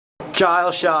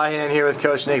Kyle Shawhan here with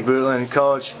Coach Nick Bootland.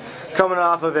 Coach, coming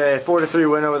off of a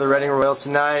 4-3 win over the Reading Royals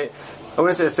tonight. I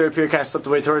wouldn't say the third period kind of slipped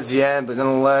away towards the end, but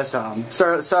nonetheless,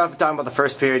 start off talking about the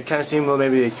first period. Kind of seemed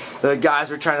maybe the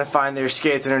guys were trying to find their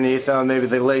skates underneath them. Maybe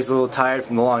the legs a little tired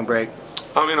from the long break.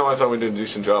 I thought we did a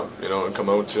decent job, and come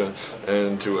out to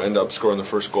end up scoring the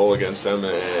first goal against them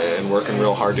and working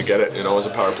real hard to get it. It was a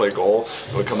power play goal.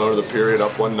 We come out of the period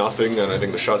up 1-0, and I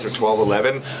think the shots are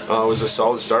 12-11. It was a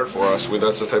solid start for us.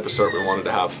 That's the type of start we wanted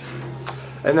to have.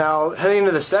 And now, heading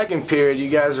into the second period, you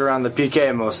guys were on the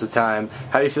PK most of the time.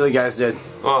 How do you feel you guys did?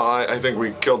 Well, I think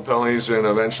we killed penalties, and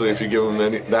eventually, if you give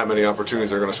them that many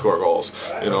opportunities, they're going to score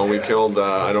goals. We killed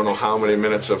I don't know how many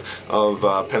minutes of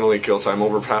penalty kill time,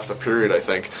 over half the period, I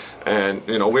think. And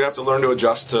we have to learn to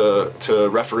adjust to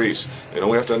referees.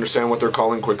 We have to understand what they're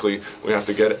calling quickly. We have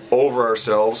to get over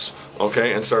ourselves,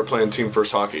 okay, and start playing team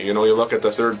first hockey. You look at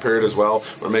the third period as well.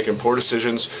 We're making poor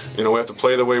decisions. We have to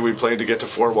play the way we played to get to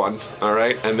 4-1, all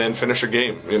right, and then finish a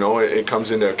game. It comes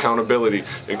into accountability.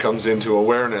 It comes into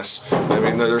awareness.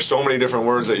 There's so many different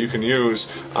words that you can use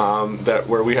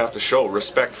where we have to show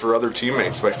respect for other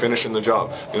teammates by finishing the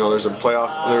job. There's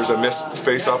a missed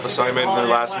face-off assignment in the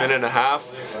last minute and a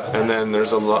half, and then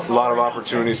there's a lot of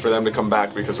opportunities for them to come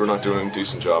back because we're not doing a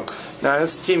decent job. Now,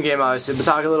 it's a team game, obviously, but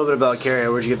talk a little bit about Carrier.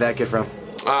 Where'd you get that kid from?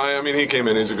 He came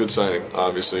in. He's a good signing,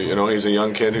 obviously. He's a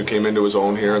young kid who came into his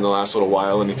own here in the last little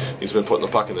while, and he's been putting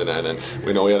the puck in the net. And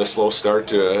we know he had a slow start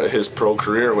to his pro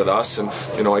career with us, and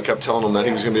I kept telling him that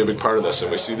he was going to be a big part of this.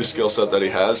 And we see the skill set that he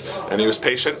has, and he was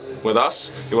patient with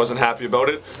us. He wasn't happy about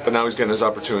it, but now he's getting his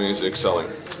opportunities, excelling.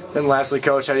 And lastly,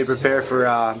 Coach, how do you prepare for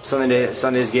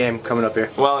Sunday's game coming up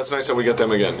here? Well, it's nice that we get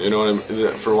them again.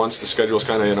 For once, the schedule's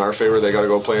kind of in our favor. They got to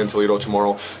go play in Toledo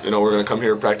tomorrow. We're going to come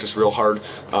here, practice real hard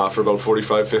for about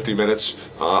 45-50 minutes,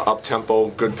 up tempo,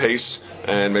 good pace,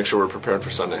 and make sure we're prepared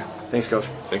for Sunday. Thanks, Coach.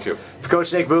 Thank you. For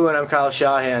Coach Nick Bootland, I'm Kyle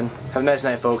Shawhan. Have a nice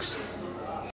night, folks.